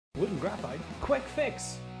Graphite Quick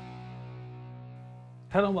Fix.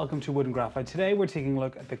 Hello and welcome to Wood and Graphite. Today we're taking a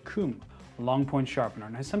look at the KUM long point sharpener.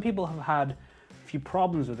 Now some people have had a few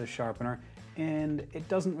problems with this sharpener and it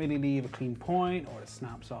doesn't really leave a clean point, or it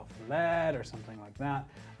snaps off the lead or something like that.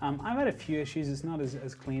 I've had a few issues. It's not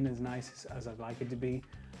as clean, as nice as I'd like it to be.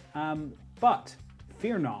 But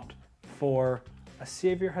fear not, for a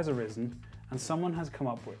savior has arisen and someone has come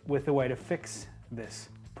up with a way to fix this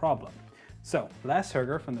problem. So Les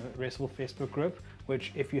Herger from the Erasable Facebook group,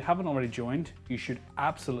 which if you haven't already joined, you should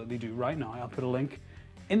absolutely do right now. I'll put a link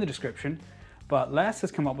in the description. But Les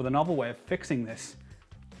has come up with a novel way of fixing this,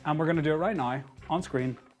 and we're going to do it right now on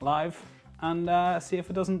screen, live, and see if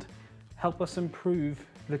it doesn't help us improve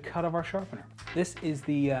the cut of our sharpener. This is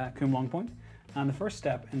the KUM long point, and the first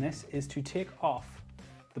step in this is to take off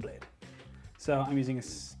the blade. So I'm using a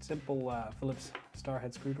simple Phillips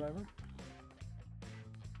Starhead screwdriver.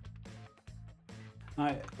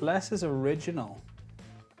 Now, Les's original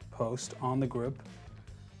post on the group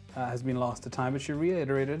has been lost to time, but she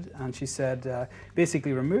reiterated and she said,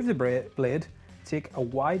 basically remove the blade, take a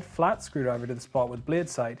wide flat screwdriver to the spot with blade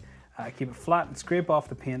sight, keep it flat and scrape off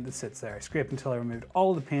the paint that sits there. I scraped until I removed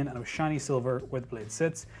all of the paint and it was shiny silver where the blade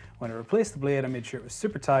sits. When I replaced the blade, I made sure it was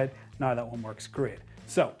super tight. Now that one works great.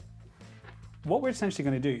 So what we're essentially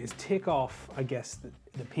going to do is take off, I guess,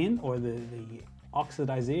 the paint or the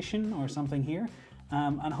oxidization or something here,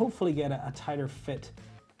 and hopefully get a tighter fit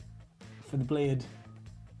for the blade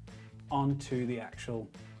onto the actual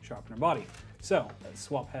sharpener body. So let's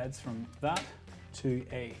swap heads from that to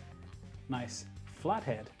a nice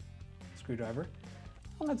flathead screwdriver,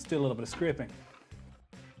 and let's do a little bit of scraping.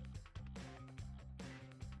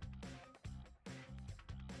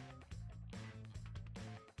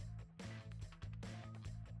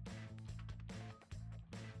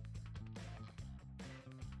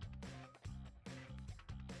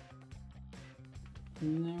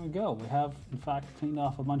 And there we go. We have, in fact, cleaned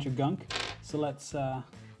off a bunch of gunk. So let's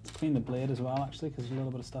clean the blade as well, actually, because there's a little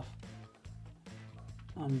bit of stuff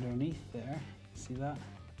underneath there. See that?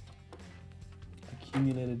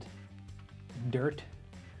 Accumulated dirt.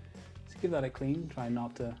 Let's give that a clean. Try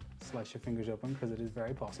not to slice your fingers open, because it is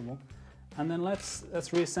very possible. And then let's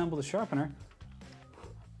reassemble the sharpener,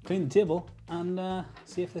 clean the table, and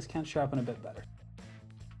see if this can't sharpen a bit better.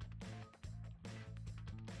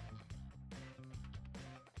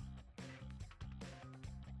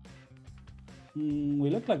 We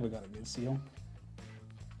look like we got a good seal.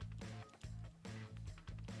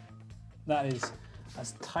 That is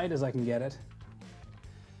as tight as I can get it.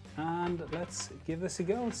 And let's give this a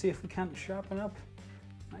go and see if we can't sharpen up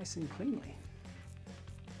nice and cleanly.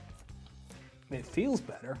 It feels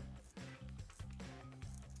better.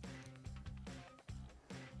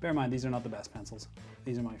 Bear in mind, these are not the best pencils.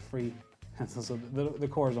 These are my free pencils, so the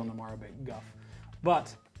cores on them are a bit guff.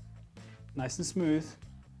 But nice and smooth.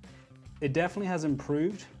 It definitely has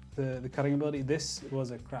improved the cutting ability. This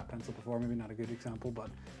was a crap pencil before, maybe not a good example,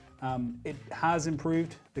 but it has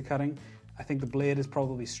improved the cutting. I think the blade is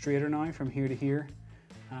probably straighter now from here to here,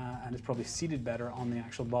 and it's probably seated better on the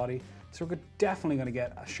actual body. So we're definitely going to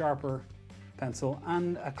get a sharper pencil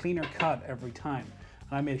and a cleaner cut every time.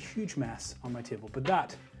 And I made a huge mess on my table, but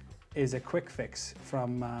that is a quick fix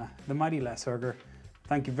from the mighty Les Herger.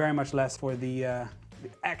 Thank you very much, Les, for the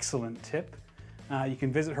excellent tip. You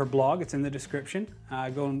can visit her blog, it's in the description.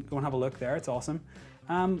 Go and have a look there, it's awesome.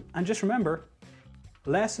 And just remember,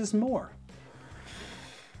 less is more.